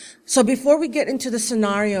So before we get into the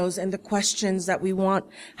scenarios and the questions that we want,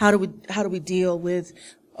 how do we deal with,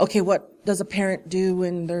 okay, what does a parent do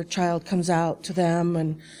when their child comes out to them,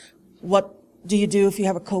 and what do you do if you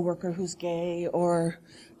have a coworker who's gay, or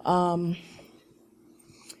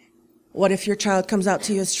what if your child comes out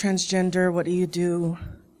to you as transgender? What do you do?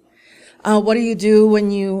 What do you do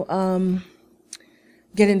when you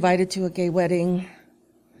get invited to a gay wedding?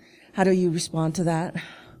 How do you respond to that?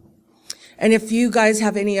 And if you guys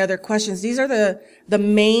have any other questions, these are the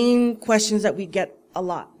main questions that we get a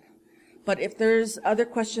lot. But if there's other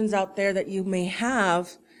questions out there that you may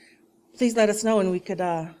have, please let us know, and we could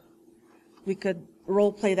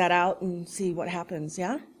role play that out and see what happens.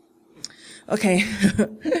 Yeah? Okay.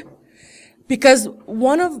 Because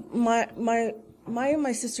one of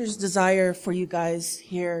my sister's desire for you guys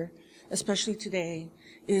here, especially today,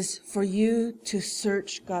 is for you to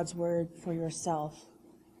search God's word for yourself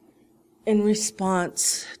in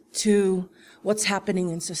response to what's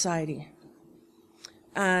happening in society.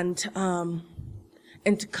 And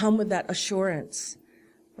to come with that assurance,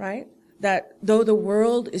 right? That though the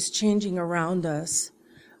world is changing around us,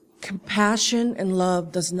 compassion and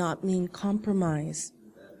love does not mean compromise.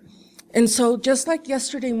 And so just like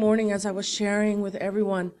yesterday morning, as I was sharing with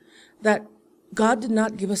everyone, that God did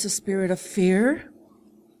not give us a spirit of fear.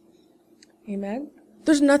 Amen.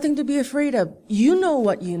 There's nothing to be afraid of. You know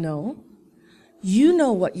what you know. You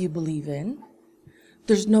know what you believe in.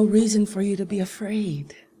 There's no reason for you to be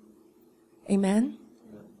afraid. Amen.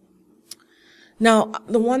 Now,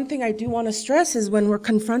 the one thing I do want to stress is when we're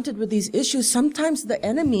confronted with these issues, sometimes the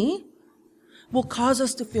enemy will cause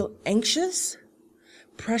us to feel anxious,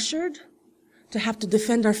 pressured, to have to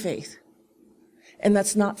defend our faith. And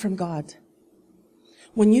that's not from God.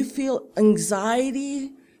 When you feel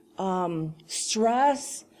anxiety,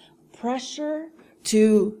 stress, pressure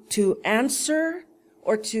to answer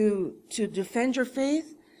or to defend your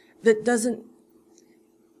faith, there's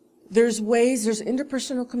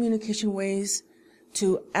interpersonal communication ways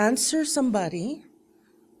to answer somebody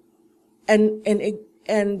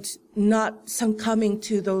and not succumbing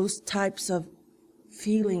to those types of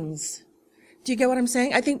feelings. Do you get what I'm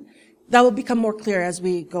saying? I think that will become more clear as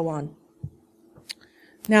we go on.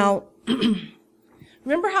 Now,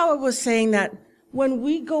 remember how I was saying that when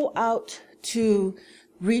we go out to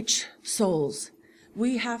reach souls,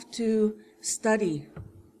 we have to study,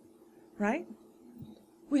 right?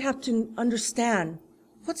 We have to understand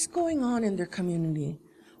what's going on in their community.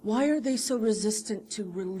 Why are they so resistant to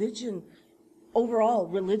religion, overall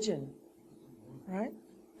religion, right?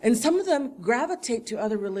 And some of them gravitate to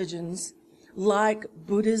other religions like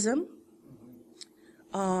Buddhism,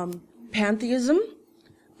 pantheism,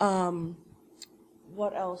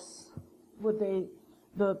 what else would they,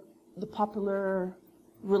 the popular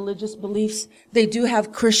religious beliefs. They do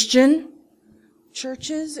have Christian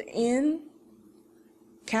churches in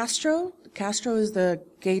Castro. Castro is the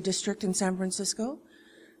gay district in San Francisco.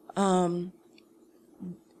 Don't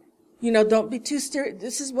be too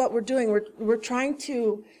this is what we're doing. We're trying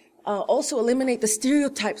to also eliminate the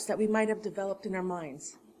stereotypes that we might have developed in our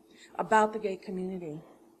minds about the gay community.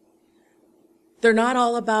 They're not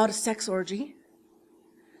all about a sex orgy.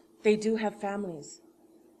 They do have families.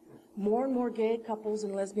 More and more gay couples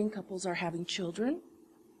and lesbian couples are having children.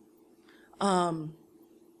 Some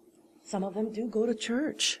of them do go to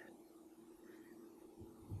church.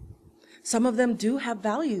 Some of them do have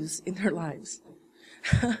values in their lives.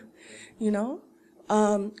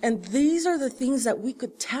 And these are the things that we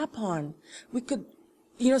could tap on. We could,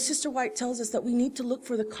 Sister White tells us that we need to look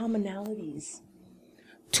for the commonalities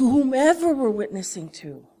to whomever we're witnessing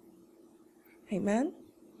to. Amen?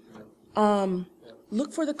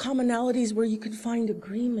 Look for the commonalities where you can find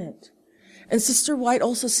agreement. And Sister White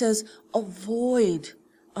also says, avoid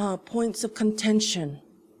points of contention.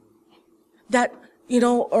 That,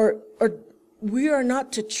 or we are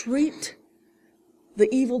not to treat the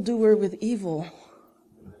evildoer with evil.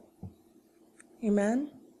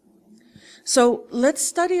 Amen? So let's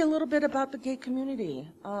study a little bit about the gay community.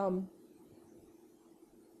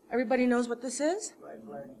 Everybody knows what this is?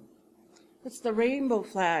 It's the rainbow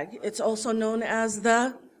flag. It's also known as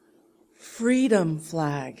the freedom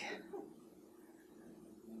flag.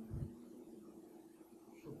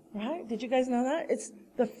 Right? Did you guys know that? It's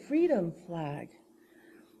the freedom flag.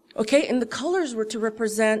 Okay, and the colors were to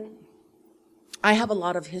represent, I have a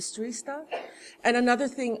lot of history stuff. And another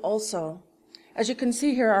thing also, as you can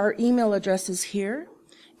see here, our email address is here,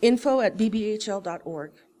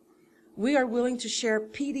 info@bbhl.org. We are willing to share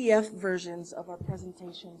PDF versions of our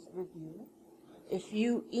presentations with you. If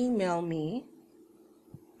you email me,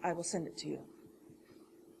 I will send it to you.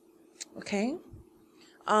 Okay?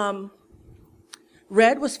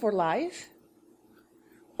 Red was for life.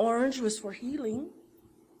 Orange was for healing.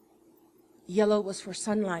 Yellow was for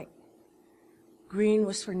sunlight. Green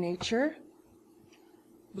was for nature.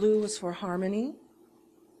 Blue was for harmony.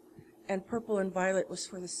 And purple and violet was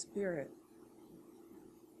for the spirit.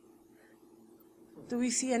 Do we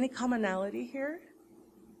see any commonality here?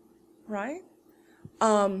 Right?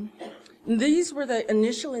 These were the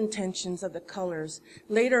initial intentions of the colors.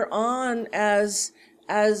 Later on, as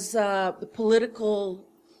the political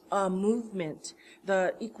movement,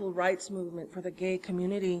 the equal rights movement for the gay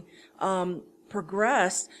community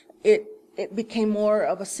progressed, it became more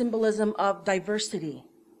of a symbolism of diversity.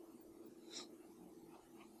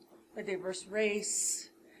 A diverse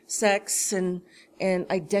race, sex, and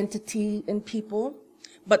identity in people.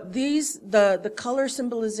 But the color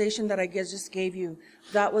symbolization that I just gave you,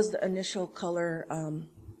 that was the initial color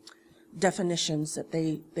definitions that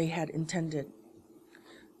they had intended.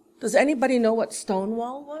 Does anybody know what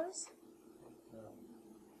Stonewall was?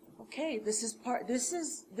 Okay, this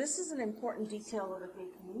is an important detail of the gay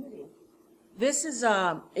community. This is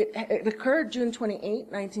it occurred June 28,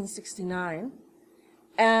 1969,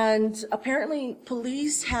 and apparently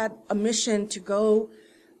police had a mission to go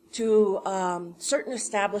to certain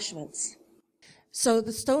establishments. So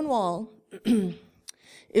the Stonewall,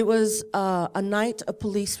 it was a night of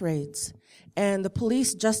police raids, and the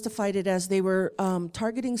police justified it as they were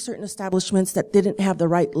targeting certain establishments that didn't have the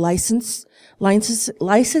right licenses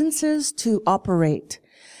to operate.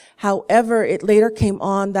 However, it later came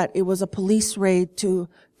on that it was a police raid to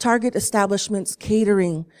target establishments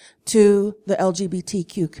catering to the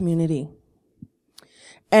LGBTQ community.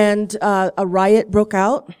 And a riot broke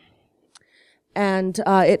out, and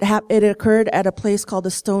it occurred at a place called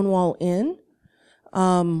the Stonewall Inn.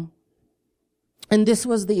 And this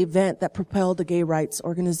was the event that propelled the gay rights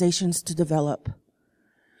organizations to develop.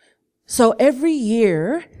 So every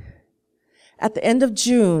year, at the end of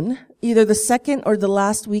June, either the second to the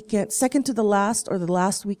last or the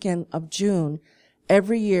last weekend of June,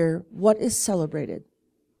 every year, what is celebrated?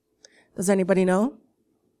 Does anybody know?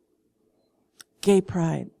 Gay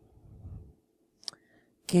Pride.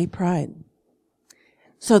 Gay Pride.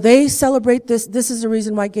 So they celebrate this. This is the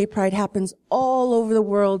reason why Gay Pride happens all over the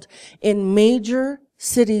world in major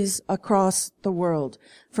cities across the world,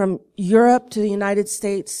 from Europe to the United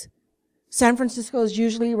States. San Francisco is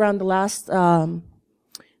usually around the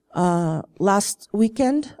last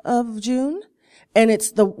weekend of June, and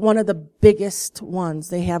it's one of the biggest ones.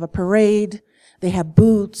 They have a parade, they have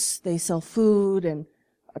booths, they sell food, and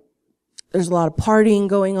there's a lot of partying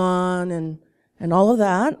going on and all of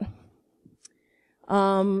that.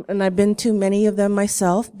 And I've been to many of them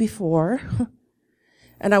myself before.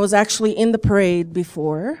 And I was actually in the parade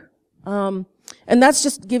before. And that's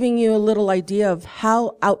just giving you a little idea of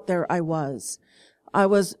how out there I was. I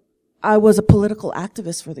was a political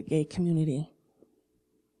activist for the gay community.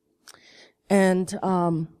 And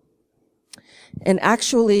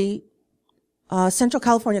actually, Central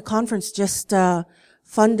California Conference just,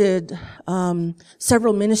 funded,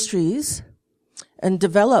 several ministries and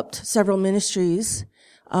developed several ministries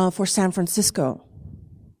for San Francisco.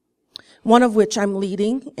 One of which I'm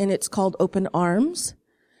leading, and it's called Open Arms,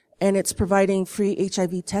 and it's providing free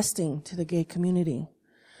HIV testing to the gay community.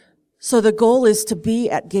 So the goal is to be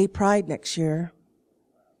at Gay Pride next year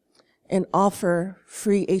and offer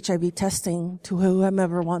free HIV testing to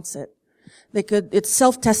whoever wants it. It's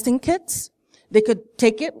self-testing kits. They could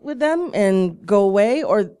take it with them and go away,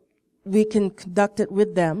 or we can conduct it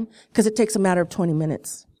with them, because it takes a matter of 20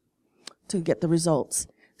 minutes to get the results.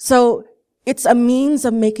 So it's a means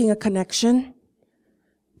of making a connection,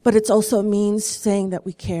 but it's also a means saying that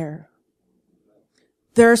we care.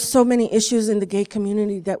 There are so many issues in the gay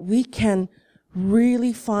community that we can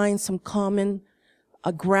really find some common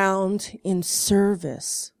ground in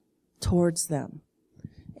service towards them.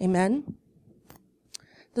 Amen?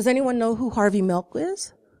 Does anyone know who Harvey Milk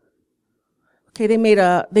is? Okay, they made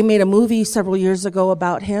a movie several years ago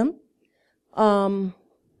about him.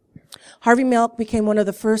 Harvey Milk became one of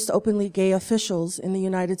the first openly gay officials in the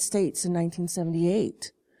United States in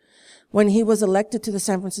 1978 when he was elected to the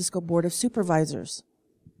San Francisco Board of Supervisors.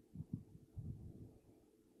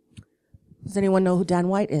 Does anyone know who Dan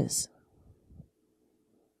White is?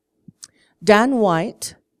 Dan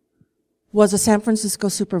White was a San Francisco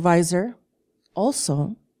supervisor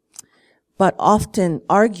also, but often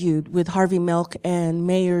argued with Harvey Milk and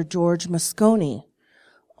Mayor George Moscone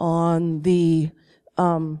on the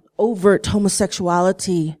overt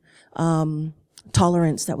homosexuality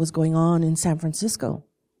tolerance that was going on in San Francisco.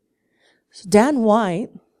 So Dan White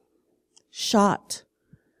shot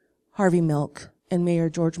Harvey Milk and Mayor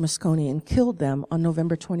George Moscone and killed them on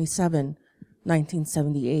November 27,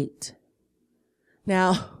 1978.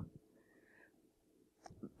 Now,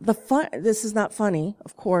 this is not funny,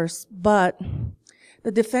 of course, but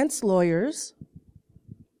the defense lawyers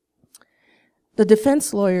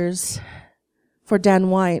for Dan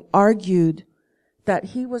White argued that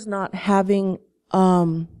he was not having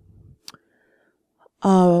an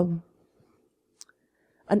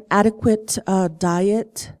adequate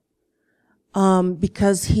diet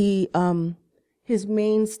because his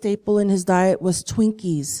main staple in his diet was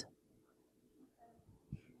Twinkies.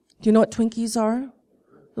 Do you know what Twinkies are?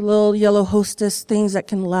 The little yellow Hostess things that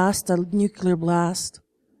can last a nuclear blast.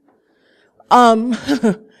 So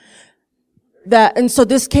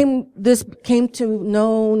this came to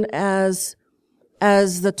known as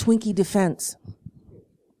the Twinkie defense.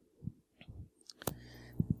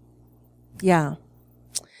 Yeah.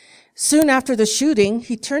 Soon after the shooting,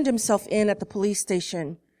 he turned himself in at the police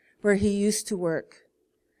station where he used to work.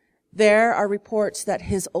 There are reports that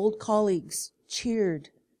his old colleagues cheered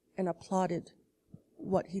and applauded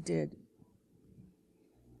what he did.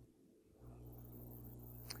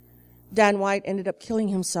 Dan White ended up killing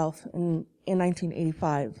himself in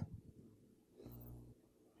 1985.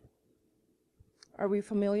 Are we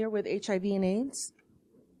familiar with HIV and AIDS?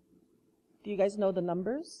 Do you guys know the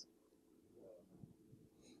numbers?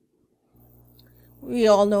 We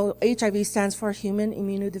all know HIV stands for Human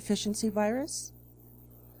Immunodeficiency Virus.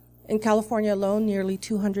 In California alone, nearly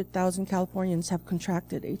 200,000 Californians have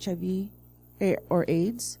contracted HIV or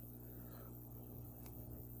AIDS.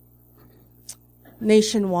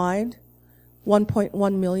 Nationwide,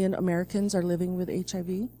 1.1 million Americans are living with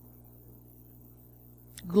HIV.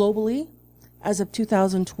 Globally, as of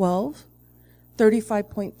 2012,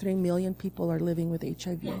 35.3 million people are living with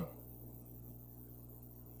HIV.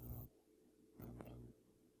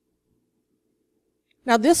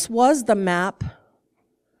 Now, this was the map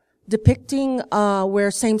depicting where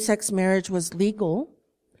same-sex marriage was legal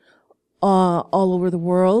all over the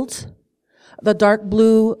world. The dark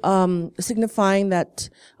blue signifying that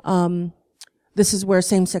this is where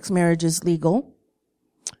same-sex marriage is legal,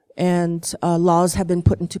 and laws have been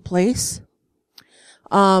put into place.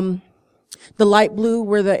 The light blue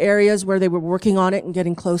were the areas where they were working on it and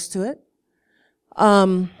getting close to it.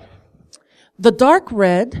 The dark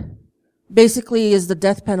red basically is the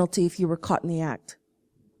death penalty if you were caught in the act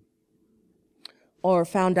or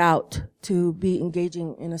found out to be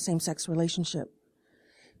engaging in a same-sex relationship.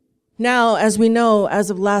 Now, as we know, as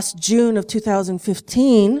of last June of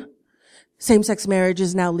 2015, same-sex marriage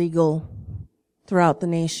is now legal throughout the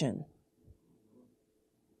nation.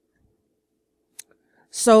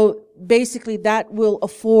 So basically that will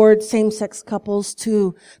afford same-sex couples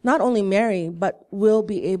to not only marry, but will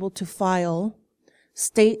be able to file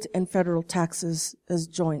state and federal taxes as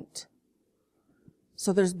joint.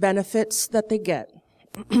 So there's benefits that they get.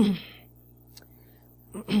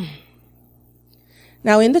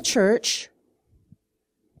 Now in the church,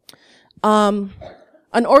 an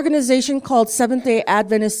organization called Seventh-day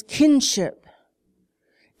Adventist Kinship.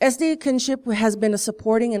 SDA Kinship has been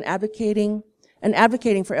supporting and advocating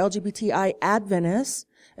for LGBTI Adventists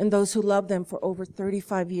and those who love them for over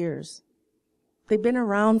 35 years. They've been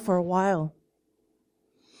around for a while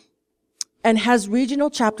and has regional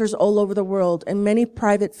chapters all over the world and many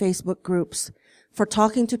private Facebook groups for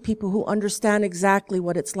talking to people who understand exactly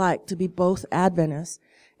what it's like to be both Adventist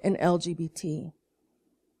and LGBT.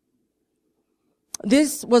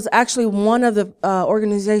 This was actually one of the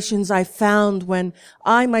organizations I found when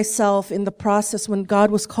I myself, in the process when God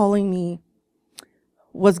was calling me,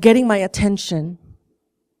 was getting my attention.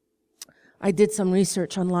 I did some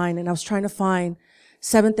research online and I was trying to find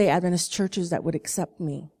Seventh-day Adventist churches that would accept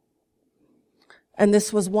me. And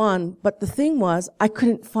this was one, but the thing was, I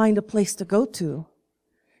couldn't find a place to go to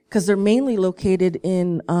because they're mainly located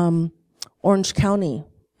in Orange County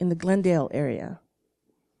in the Glendale area.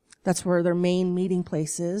 That's where their main meeting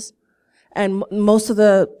place is. And most of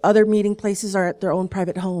the other meeting places are at their own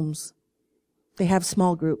private homes. They have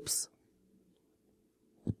small groups.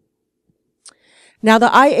 Now the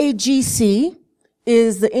IAGC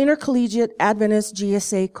is the Intercollegiate Adventist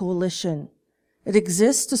GSA Coalition. It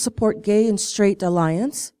exists to support gay and straight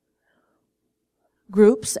alliance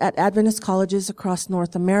groups at Adventist colleges across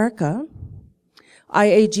North America.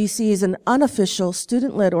 IAGC is an unofficial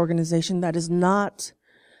student-led organization that is not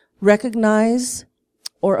recognized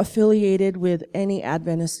or affiliated with any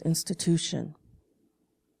Adventist institution.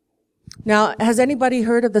 Now, has anybody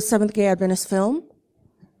heard of the Seventh-day Adventist film?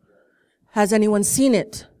 Has anyone seen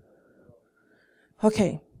it?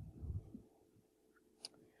 Okay.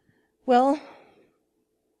 Well,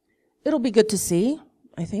 it'll be good to see,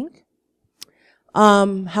 I think.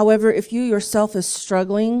 However, if you yourself is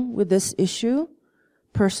struggling with this issue,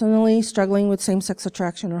 personally struggling with same-sex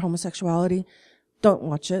attraction or homosexuality, don't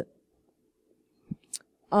watch it.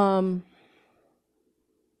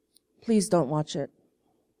 Please don't watch it.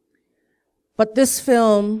 But this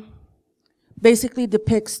film basically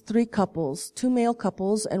depicts 3 couples, 2 male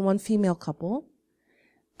couples and 1 female couple.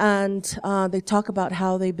 And they talk about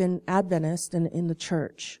how they've been Adventist in the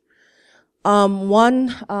church.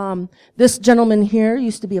 This gentleman here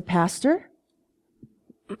used to be a pastor.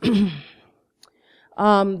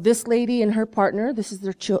 This lady and her partner, this is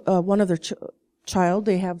their one of their child.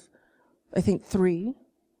 They have, I think, 3.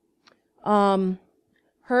 Her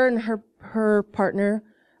and her partner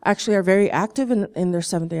actually are very active in their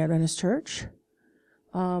Seventh-day Adventist church.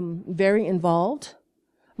 Very involved.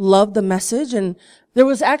 Love the message. And there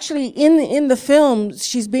was actually in the film,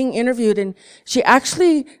 she's being interviewed, and she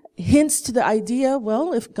actually hints to the idea,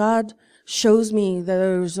 well, if God shows me that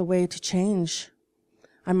there's a way to change,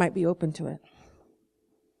 I might be open to it.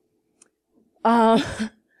 And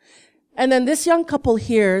then this young couple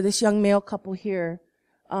here, this young male couple here,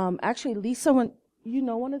 actually Lisa, you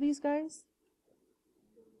know one of these guys?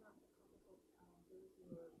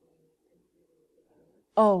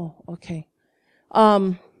 Oh, okay.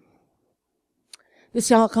 This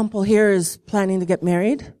young couple here is planning to get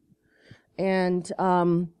married. And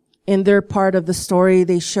in their part of the story,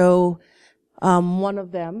 they show one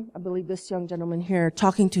of them, I believe this young gentleman here,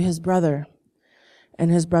 talking to his brother.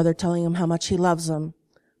 And his brother telling him how much he loves him,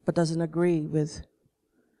 but doesn't agree with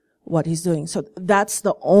what he's doing. So that's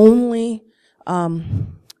the only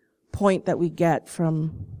point that we get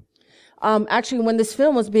from... actually, when this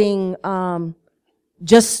film was being...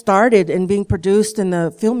 just started and being produced, and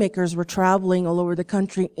the filmmakers were traveling all over the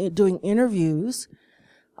country doing interviews,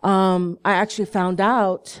 I actually found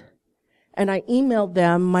out, and I emailed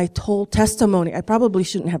them my whole testimony. I probably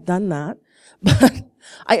shouldn't have done that, but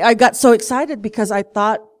I got so excited because I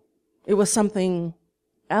thought it was something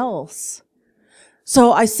else.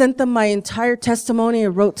 So I sent them my entire testimony. I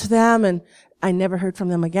wrote to them, and I never heard from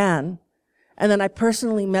them again. And then I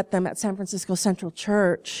personally met them at San Francisco Central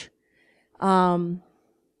Church,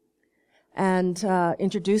 and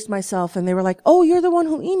introduced myself, and they were like, "Oh, you're the one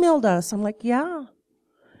who emailed us." I'm like, yeah,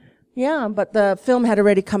 but the film had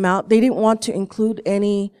already come out. They didn't want to include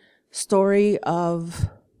any story of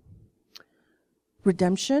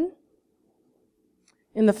redemption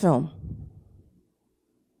in the film.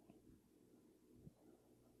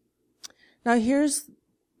 Now here's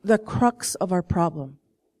the crux of our problem,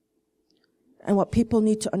 and what people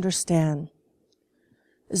need to understand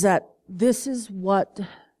is that this is what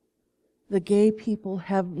the gay people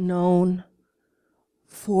have known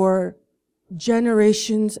for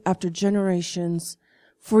generations after generations,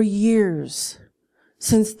 for years,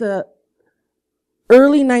 since the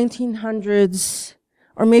early 1900s,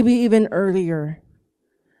 or maybe even earlier.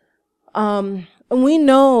 And we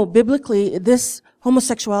know biblically this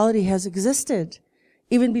homosexuality has existed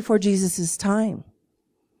even before Jesus' time.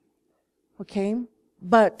 Okay?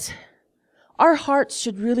 But our hearts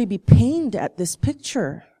should really be pained at this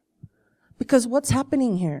picture. Because what's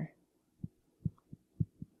happening here?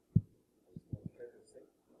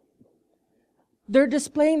 They're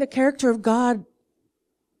displaying the character of God.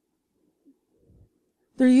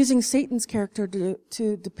 They're using Satan's character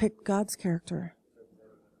to depict God's character.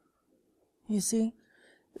 You see?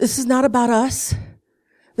 This is not about us.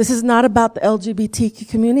 This is not about the LGBTQ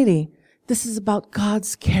community. This is about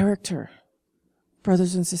God's character,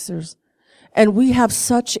 brothers and sisters. And we have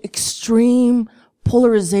such extreme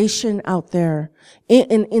polarization out there.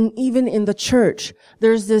 Even in the church,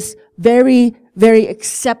 there's this very, very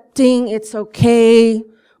accepting, it's okay,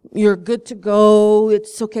 you're good to go,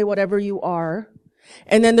 it's okay whatever you are.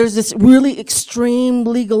 And then there's this really extreme,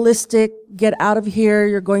 legalistic, get out of here,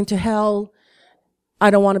 you're going to hell,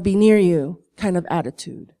 I don't want to be near you kind of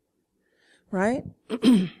attitude. Right?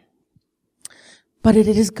 But it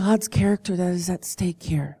is God's character that is at stake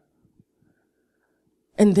here.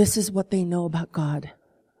 And this is what they know about God.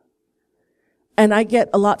 And I get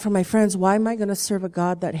a lot from my friends, why am I going to serve a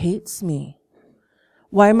God that hates me?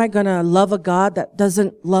 Why am I going to love a God that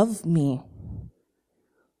doesn't love me?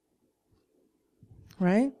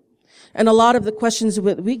 Right? And a lot of the questions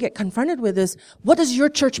we get confronted with is, what does your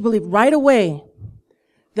church believe? Right away,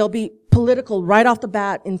 they'll be political right off the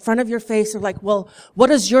bat in front of your face. They're like, well, what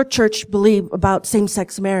does your church believe about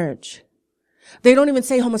same-sex marriage? They don't even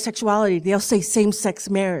say homosexuality. They'll say same-sex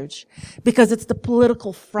marriage because it's the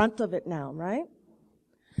political front of it now, right?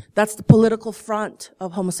 That's the political front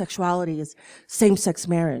of homosexuality is same-sex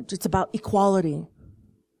marriage. It's about equality.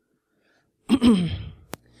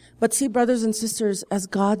 But see, brothers and sisters, as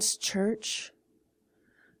God's church,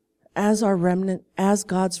 as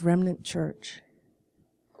God's remnant church,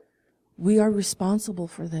 we are responsible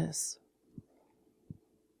for this.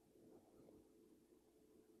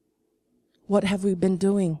 What have we been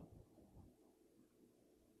doing?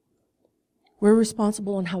 We're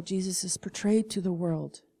responsible on how Jesus is portrayed to the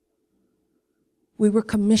world. We were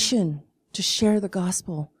commissioned to share the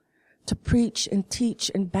gospel, to preach and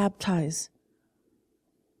teach and baptize.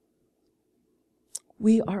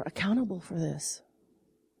 We are accountable for this.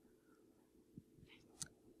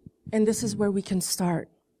 And this is where we can start,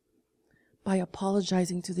 by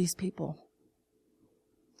apologizing to these people.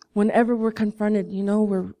 Whenever we're confronted,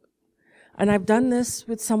 and I've done this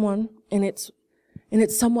with someone, and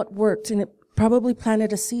it somewhat worked, and it probably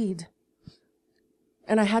planted a seed.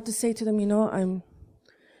 And I had to say to them, I'm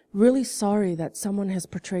really sorry that someone has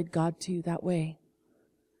portrayed God to you that way,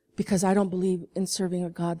 because I don't believe in serving a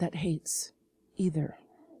God that hates either.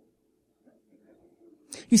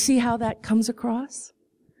 You see how that comes across?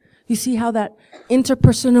 You see how that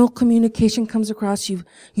interpersonal communication comes across?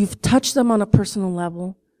 You've touched them on a personal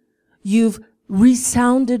level. You've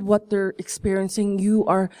resounded what they're experiencing. You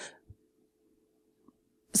are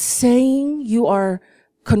saying, you are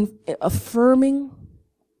affirming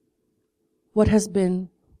what has been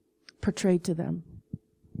portrayed to them.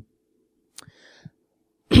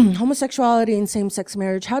 Homosexuality and same-sex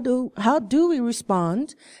marriage. How do we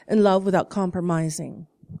respond in love without compromising?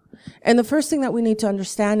 And the first thing that we need to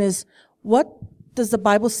understand is, what does the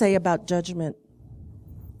Bible say about judgment?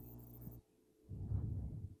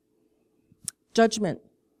 Judgment.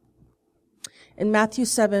 In Matthew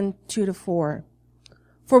 7:2-4.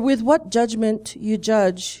 For with what judgment you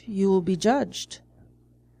judge, you will be judged.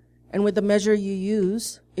 And with the measure you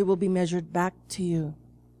use, it will be measured back to you.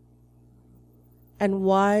 And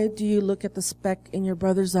why do you look at the speck in your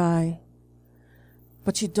brother's eye,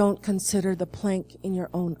 but you don't consider the plank in your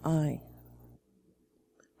own eye?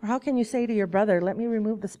 Or how can you say to your brother, let me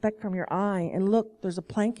remove the speck from your eye, and look, there's a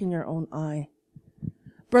plank in your own eye?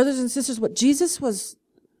 Brothers and sisters, what Jesus was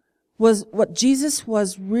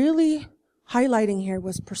really highlighting here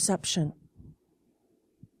was perception.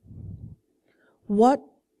 What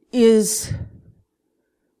has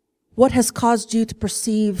caused you to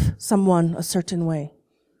perceive someone a certain way?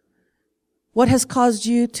 What has caused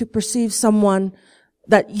you to perceive someone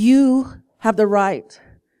that you have the right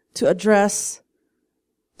to address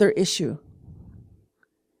their issue?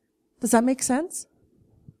 Does that make sense?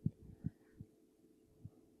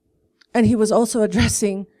 And he was also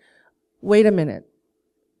addressing, wait a minute,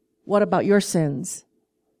 what about your sins?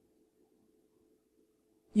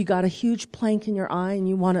 You got a huge plank in your eye and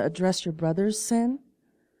you want to address your brother's sin?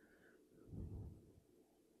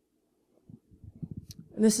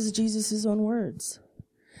 And this is Jesus' own words.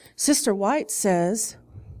 Sister White says,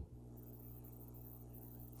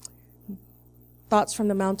 thoughts from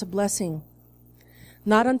the Mount of Blessing.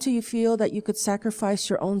 Not until you feel that you could sacrifice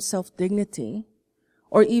your own self-dignity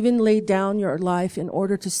or even lay down your life in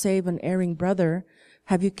order to save an erring brother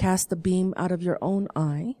have you cast the beam out of your own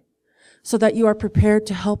eye so that you are prepared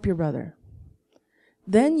to help your brother.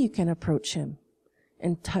 Then you can approach him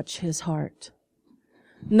and touch his heart.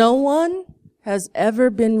 No one has ever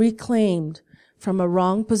been reclaimed from a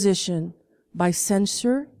wrong position by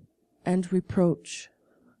censure and reproach.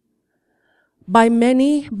 But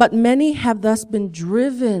many have thus been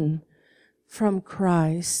driven from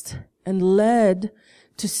Christ and led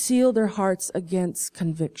to seal their hearts against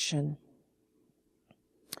conviction.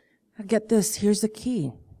 Now get this, here's the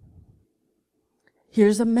key.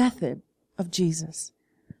 Here's a method of Jesus.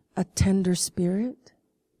 A tender spirit,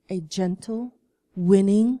 a gentle,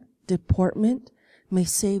 winning deportment may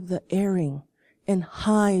save the erring and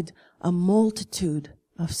hide a multitude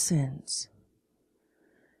of sins.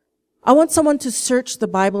 I want someone to search the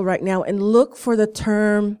Bible right now and look for the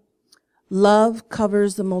term, love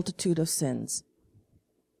covers the multitude of sins.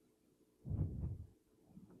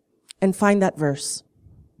 And find that verse.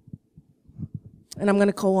 And I'm going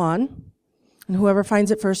to go on. And whoever finds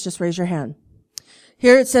it first, just raise your hand.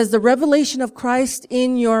 Here it says, the revelation of Christ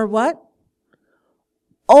in your what?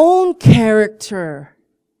 Own character.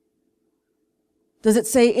 Does it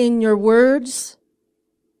say in your words?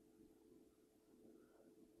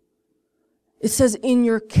 It says in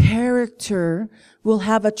your character will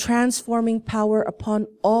have a transforming power upon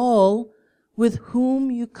all with whom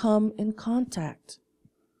you come in contact.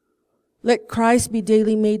 Let Christ be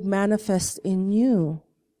daily made manifest in you,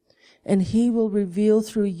 and he will reveal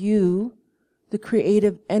through you the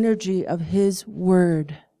creative energy of his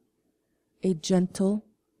word, a gentle,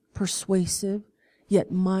 persuasive, yet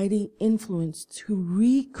mighty influence to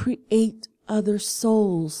recreate other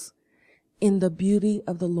souls in the beauty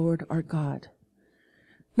of the Lord our God.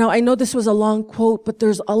 Now, I know this was a long quote, but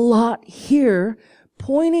there's a lot here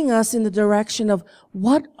pointing us in the direction of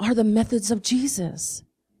what are the methods of Jesus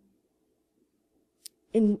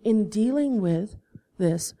in dealing with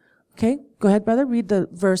this. Okay, go ahead, brother. Read the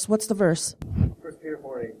verse. What's the verse? 1 Peter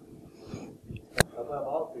 4:8. Above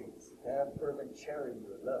all things, have fervent charity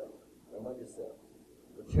or love among yourselves.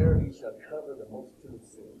 For charity shall cover the multitude of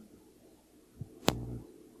sins.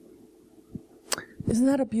 Isn't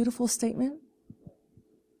that a beautiful statement?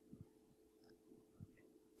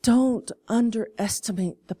 Don't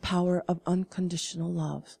underestimate the power of unconditional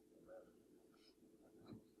love.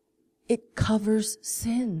 It covers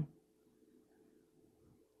sin.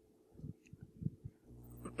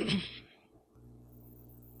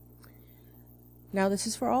 Now this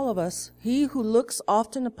is for all of us. He who looks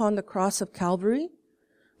often upon the cross of Calvary,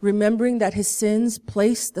 remembering that his sins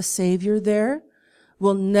placed the Savior there,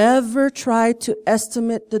 will never try to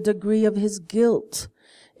estimate the degree of his guilt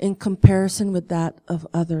in comparison with that of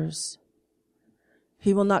others.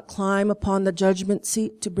 He will not climb upon the judgment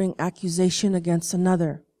seat to bring accusation against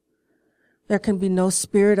another. There can be no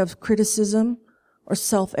spirit of criticism or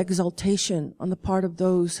self-exaltation on the part of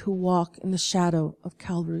those who walk in the shadow of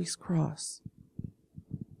Calvary's cross.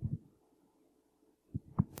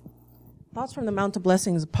 Thoughts from the Mount of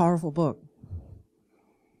Blessing is a powerful book.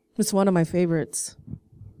 It's one of my favorites.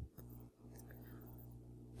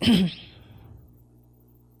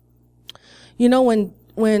 You know,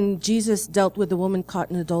 when Jesus dealt with the woman caught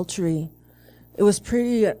in adultery, it was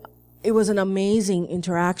an amazing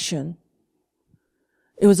interaction.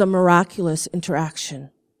 It was a miraculous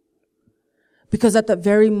interaction. Because at that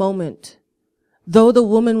very moment, though the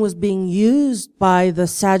woman was being used by the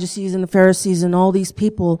Sadducees and the Pharisees and all these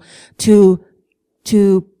people to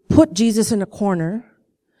put Jesus in a corner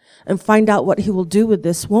and find out what he will do with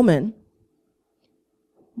this woman,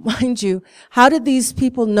 mind you, how did these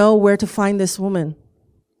people know where to find this woman?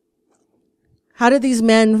 How did these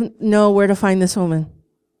men know where to find this woman?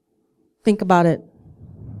 Think about it.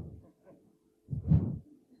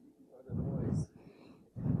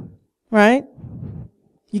 Right?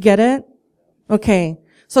 You get it? Okay.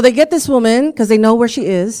 So they get this woman because they know where she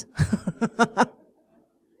is.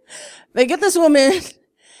 They get this woman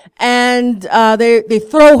and they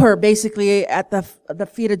throw her basically at the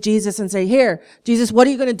feet of Jesus and say, "Here, Jesus, what are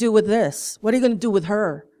you going to do with this? What are you going to do with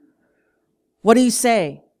her? What do you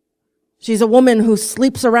say? She's a woman who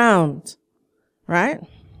sleeps around." Right?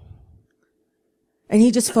 And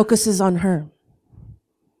he just focuses on her.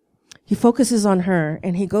 He focuses on her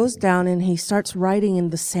and he goes down and he starts writing in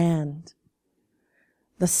the sand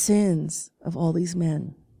the sins of all these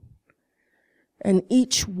men. And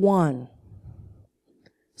each one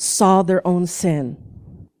saw their own sin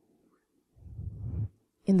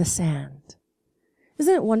in the sand.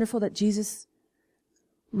 Isn't it wonderful that Jesus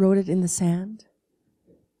wrote it in the sand?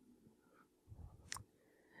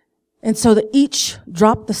 And so that each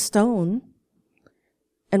dropped the stone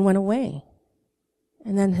and went away.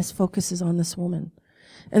 And then his focus is on this woman.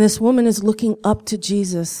 And this woman is looking up to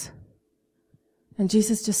Jesus. And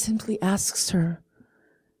Jesus just simply asks her,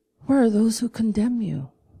 "Where are those who condemn you?"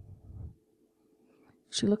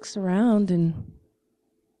 She looks around and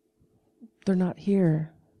they're not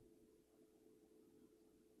here.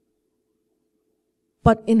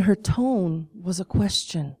 But in her tone was a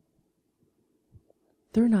question.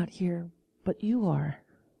 "They're not here, but you are.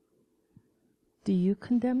 Do you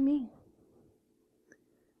condemn me?"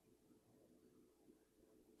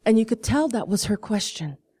 And you could tell that was her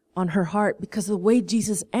question on her heart because of the way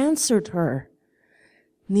Jesus answered her.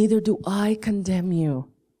 "Neither do I condemn you.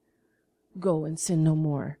 Go and sin no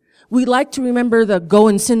more." We like to remember the "go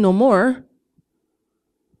and sin no more."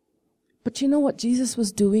 But you know what Jesus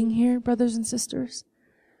was doing here, brothers and sisters?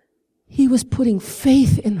 He was putting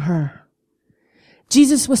faith in her.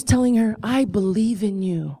 Jesus was telling her, "I believe in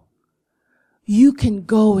you. You can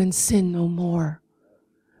go and sin no more.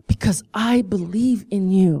 Because I believe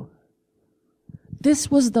in you."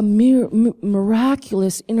 This was the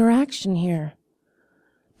miraculous interaction here,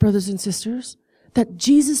 brothers and sisters, that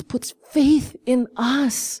Jesus puts faith in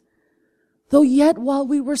us. Though yet while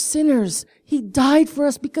we were sinners, he died for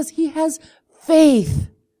us because he has faith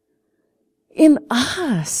in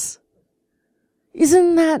us.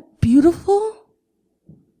 Isn't that beautiful?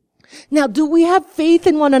 Now, do we have faith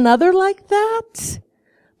in one another like that?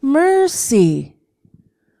 Mercy.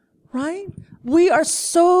 Right? We are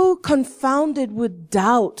so confounded with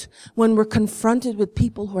doubt when we're confronted with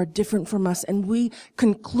people who are different from us and we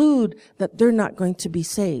conclude that they're not going to be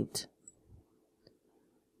saved.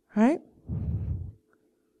 Right?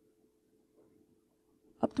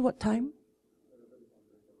 Up to what time?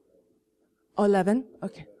 11?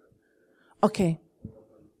 Okay. Okay.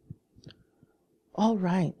 All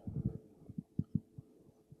right.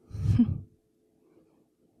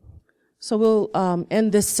 So we'll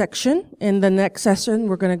end this section. In the next session,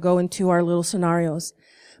 we're going to go into our little scenarios.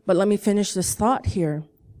 But let me finish this thought here.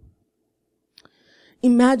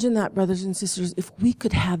 Imagine that, brothers and sisters, if we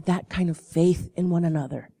could have that kind of faith in one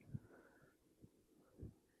another.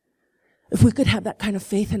 If we could have that kind of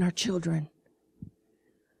faith in our children,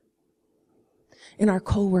 in our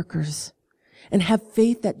co-workers, and have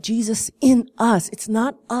faith that Jesus in us, it's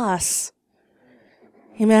not us.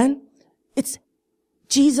 Amen? It's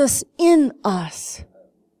Jesus in us.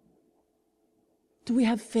 Do we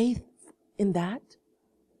have faith in that?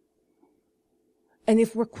 And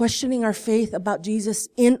if we're questioning our faith about Jesus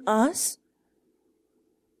in us,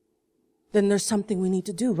 then there's something we need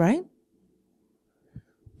to do, right?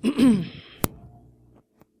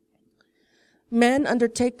 Men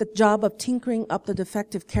undertake the job of tinkering up the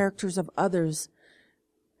defective characters of others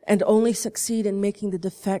and only succeed in making the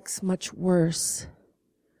defects much worse.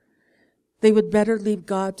 They would better leave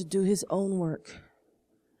God to do his own work,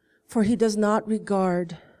 for he does not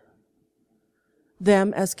regard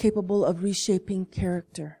them as capable of reshaping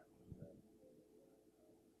character.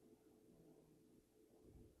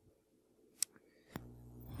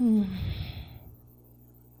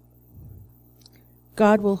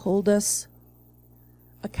 God will hold us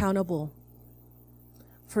accountable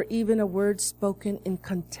for even a word spoken in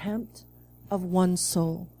contempt of one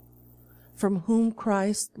soul, from whom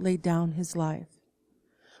Christ laid down his life.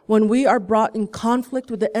 When we are brought in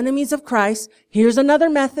conflict with the enemies of Christ, here's another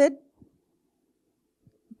method.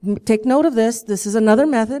 Take note of this. This is another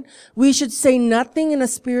method. We should say nothing in a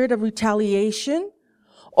spirit of retaliation,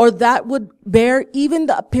 or that would bear even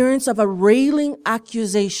the appearance of a railing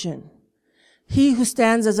accusation. He who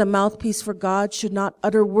stands as a mouthpiece for God should not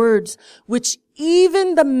utter words which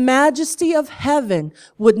even the majesty of heaven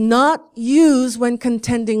would not use when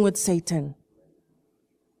contending with Satan.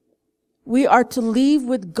 We are to leave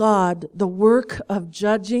with God the work of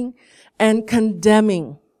judging and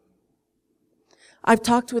condemning. I've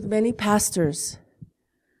talked with many pastors,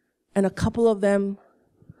 and a couple of them,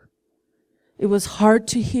 it was hard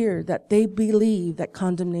to hear that they believe that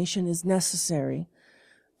condemnation is necessary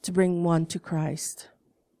to bring one to Christ.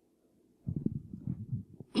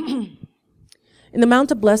 In the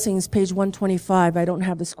Mount of Blessings, page 125, I don't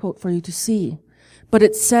have this quote for you to see, but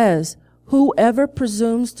it says, "Whoever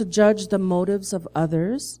presumes to judge the motives of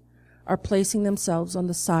others are placing themselves on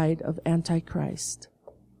the side of Antichrist."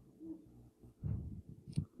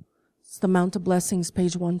 It's the Mount of Blessings,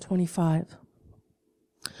 page 125.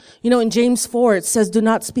 You know, in James 4, it says, "Do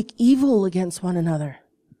not speak evil against one another.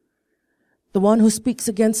 The one who speaks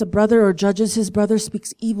against a brother or judges his brother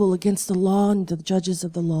speaks evil against the law and the judges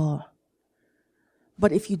of the law.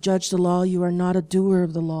 But if you judge the law, you are not a doer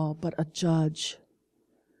of the law, but a judge.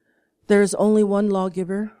 There is only one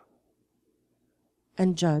lawgiver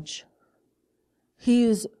and judge.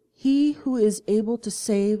 He who is able to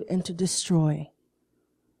save and to destroy.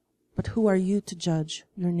 But who are you to judge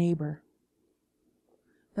your neighbor?"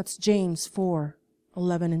 That's James 4,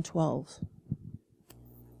 11 and 12.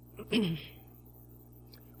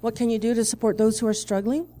 What can you do to support those who are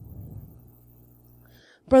struggling?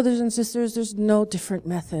 Brothers and sisters, there's no different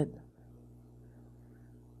method.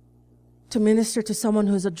 To minister to someone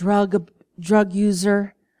who's a drug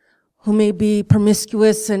user, who may be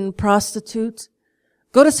promiscuous and prostitute.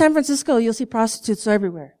 Go to San Francisco, you'll see prostitutes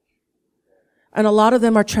everywhere. And a lot of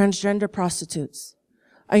them are transgender prostitutes.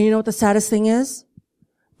 And you know what the saddest thing is?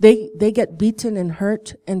 They get beaten and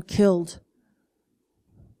hurt and killed.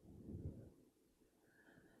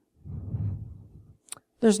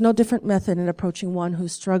 There's no different method in approaching one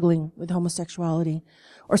who's struggling with homosexuality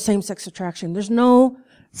or same-sex attraction. There's no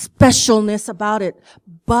specialness about it,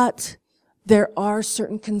 but there are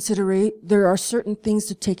certain things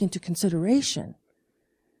to take into consideration,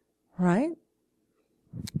 right?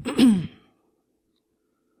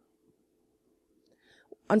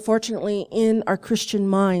 Unfortunately, in our Christian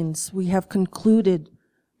minds, we have concluded,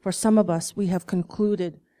 for some of us, we have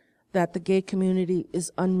concluded that the gay community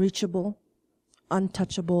is unreachable,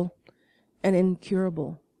 untouchable, and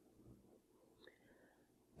incurable.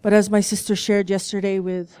 But as my sister shared yesterday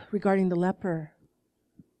regarding the leper,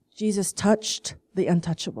 Jesus touched the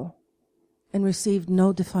untouchable and received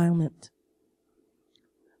no defilement.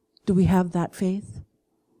 Do we have that faith?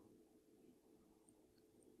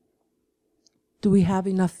 Do we have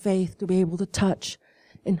enough faith to be able to touch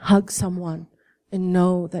and hug someone and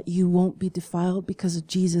know that you won't be defiled because of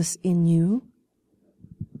Jesus in you?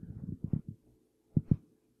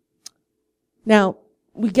 Now,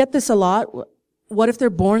 we get this a lot. What if they're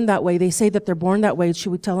born that way? They say that they're born that way.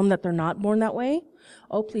 Should we tell them that they're not born that way?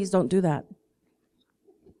 Oh, please don't do that.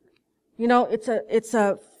 You know, it's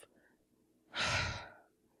a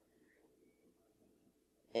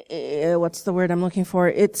what's the word I'm looking for?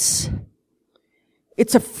 It's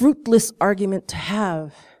a fruitless argument to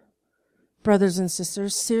have, brothers and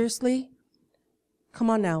sisters. Seriously? Come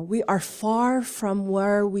on now. We are far from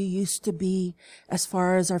where we used to be as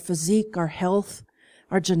far as our physique, our health,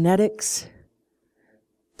 our genetics.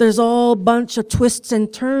 There's all bunch of twists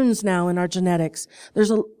and turns now in our genetics.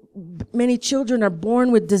 Many children are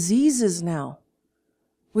born with diseases now.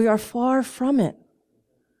 We are far from it.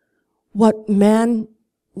 What man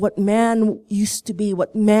used to be,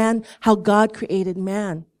 how God created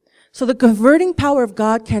man. So the converting power of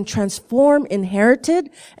God can transform inherited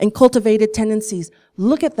and cultivated tendencies.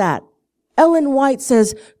 Look at that. Ellen White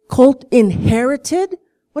says, inherited?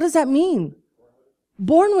 What does that mean?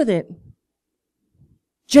 Born with it.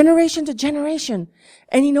 Generation to generation.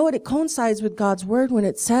 And you know what? It coincides with God's word when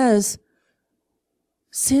it says,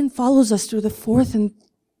 sin follows us through the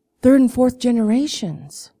third and fourth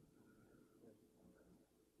generations.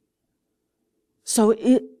 So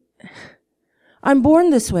I'm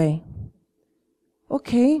born this way.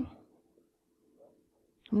 Okay.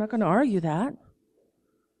 I'm not going to argue that.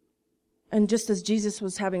 And just as Jesus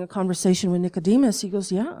was having a conversation with Nicodemus, he goes,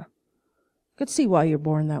 yeah, I could see why you're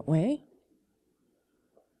born that way.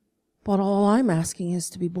 But all I'm asking is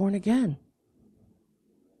to be born again.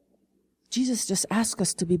 Jesus just asked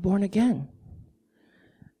us to be born again.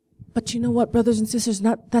 But you know what, brothers and sisters,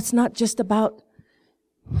 that's not just about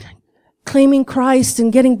claiming Christ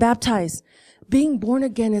and getting baptized. Being born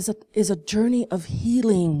again is a journey of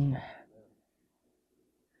healing.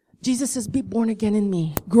 Jesus says, be born again in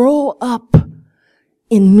me. Grow up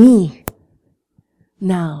in me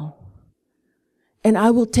now. And I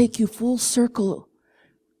will take you full circle.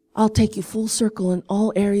 I'll take you full circle in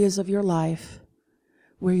all areas of your life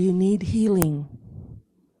where you need healing.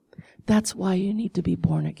 That's why you need to be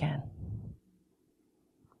born again.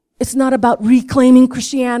 It's not about reclaiming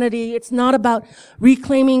Christianity. It's not about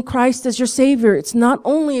reclaiming Christ as your Savior. It's not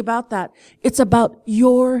only about that. It's about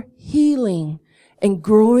your healing and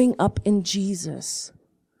growing up in Jesus.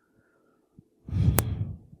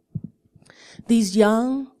 These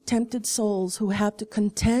young, tempted souls who have to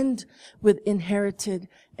contend with inherited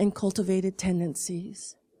and cultivated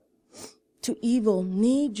tendencies to evil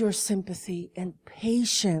need your sympathy and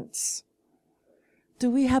patience. Do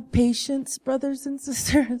we have patience, brothers and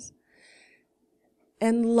sisters?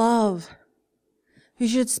 And love. You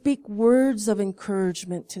should speak words of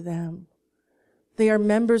encouragement to them. They are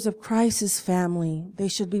members of Christ's family. They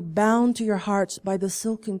should be bound to your hearts by the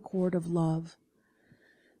silken cord of love.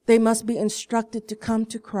 They must be instructed to come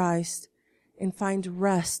to Christ and find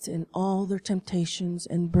rest in all their temptations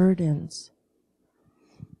and burdens.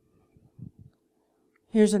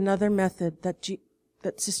 Here's another method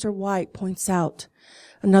that Sister White points out.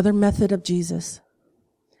 Another method of Jesus.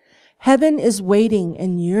 Heaven is waiting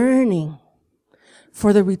and yearning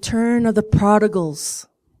for the return of the prodigals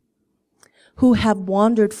who have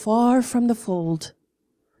wandered far from the fold.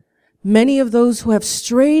 Many of those who have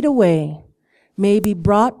strayed away may be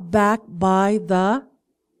brought back by the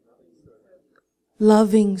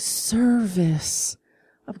loving service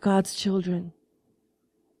of God's children.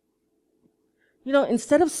 You know,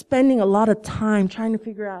 instead of spending a lot of time trying to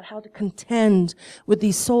figure out how to contend with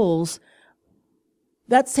these souls,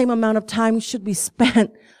 that same amount of time should be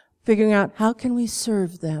spent figuring out how can we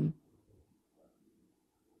serve them.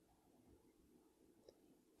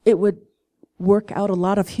 It would work out a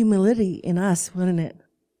lot of humility in us, wouldn't it?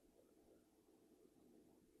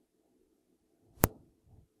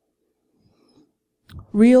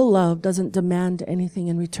 Real love doesn't demand anything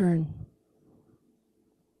in return.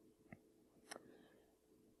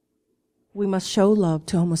 We must show love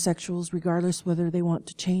to homosexuals regardless whether they want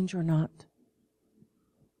to change or not.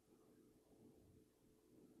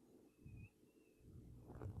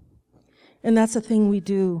 And that's a thing we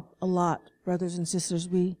do a lot, brothers and sisters.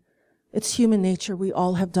 It's human nature. We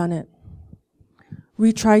all have done it.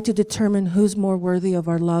 We try to determine who's more worthy of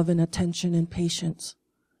our love and attention and patience.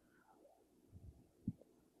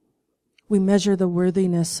 We measure the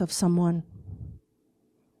worthiness of someone.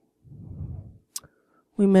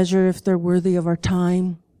 We measure if they're worthy of our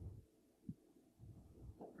time.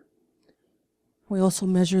 We also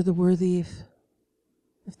measure the worthy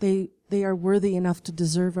if they are worthy enough to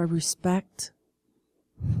deserve our respect.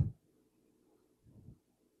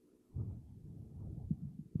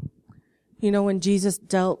 You know, when Jesus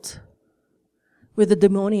dealt with the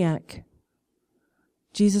demoniac,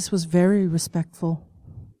 Jesus was very respectful.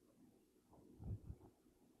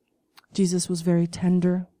 Jesus was very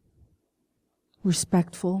tender,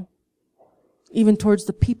 respectful, even towards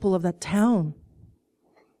the people of that town.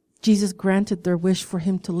 Jesus granted their wish for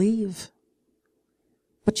him to leave.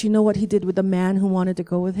 But you know what he did with the man who wanted to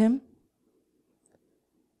go with him?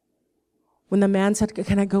 When the man said,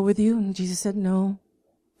 "Can I go with you?" And Jesus said, "No."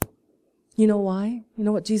 You know why? You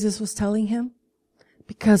know what Jesus was telling him?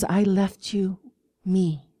 Because I left you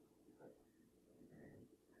me.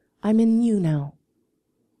 I'm in you now.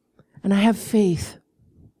 And I have faith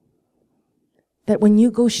that when you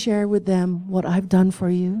go share with them what I've done for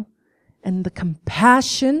you and the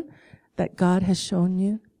compassion that God has shown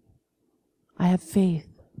you, I have faith.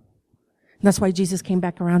 And that's why Jesus came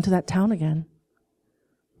back around to that town again.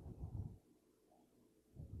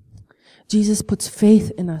 Jesus puts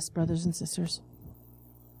faith in us, brothers and sisters.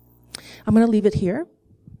 I'm going to leave it here.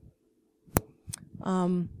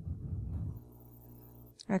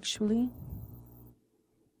 Actually,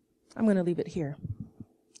 I'm going to leave it here.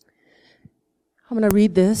 I'm going to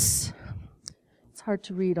read this. It's hard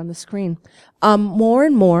to read on the screen. More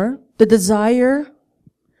and more, the desire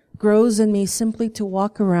grows in me simply to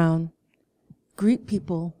walk around, greet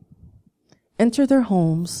people, enter their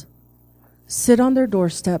homes, sit on their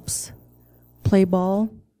doorsteps, play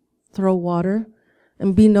ball, throw water,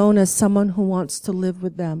 and be known as someone who wants to live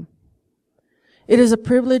with them. It is a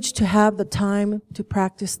privilege to have the time to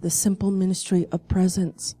practice the simple ministry of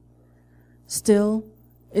presence. Still,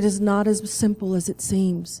 it is not as simple as it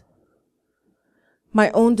seems.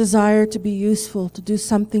 My own desire to be useful, to do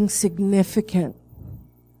something significant,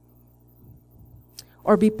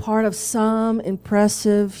 or be part of some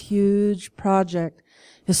impressive, huge project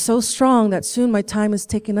is so strong that soon my time is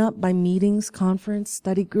taken up by meetings, conference,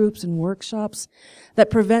 study groups, and workshops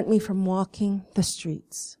that prevent me from walking the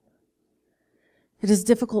streets. It is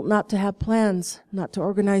difficult not to have plans, not to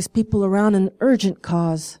organize people around an urgent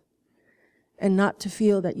cause, and not to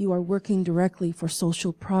feel that you are working directly for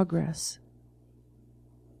social progress.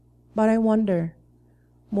 But I wonder,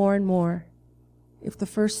 more and more, if the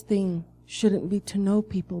first thing shouldn't be to know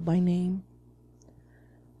people by name,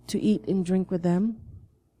 to eat and drink with them,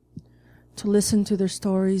 to listen to their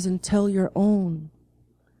stories and tell your own,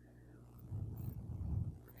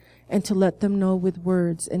 and to let them know with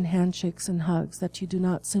words and handshakes and hugs that you do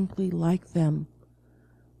not simply like them,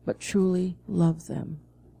 but truly love them.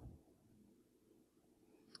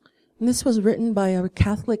 And this was written by a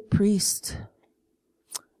Catholic priest,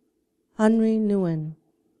 Henry Nguyen.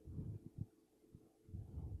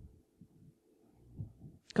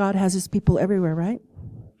 God has his people everywhere, right?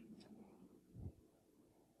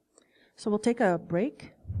 So we'll take a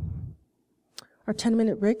break, our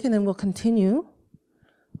 10-minute break, and then we'll continue.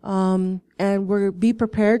 And we'll be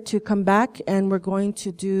prepared to come back, and we're going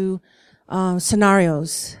to do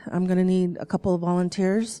scenarios. I'm going to need a couple of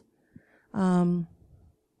volunteers. And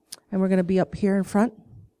we're going to be up here in front.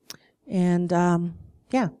 And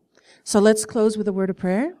yeah. So let's close with a word of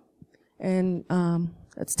prayer, and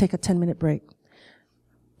let's take a 10-minute break.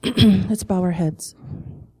 Let's bow our heads.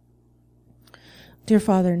 Dear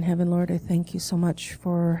Father in heaven, Lord, I thank you so much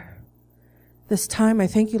for this time. I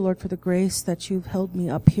thank you, Lord, for the grace that you've held me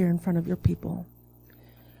up here in front of your people,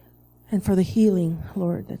 and for the healing,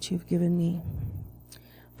 Lord, that you've given me.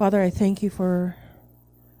 Father, I thank you for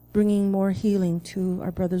bringing more healing to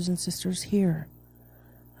our brothers and sisters here.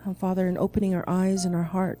 Father, and opening our eyes and our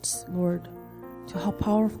hearts, Lord, to how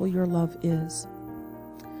powerful your love is.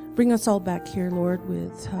 Bring us all back here, Lord,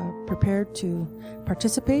 with prepared to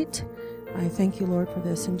participate. I thank you, Lord, for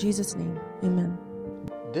this. In Jesus' name, amen.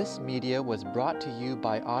 This media was brought to you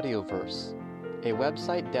by Audioverse, a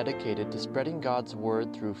website dedicated to spreading God's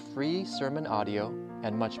Word through free sermon audio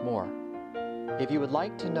and much more. If you would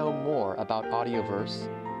like to know more about Audioverse,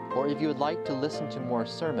 or if you would like to listen to more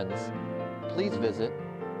sermons, please visit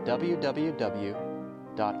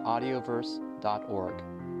www.audioverse.org.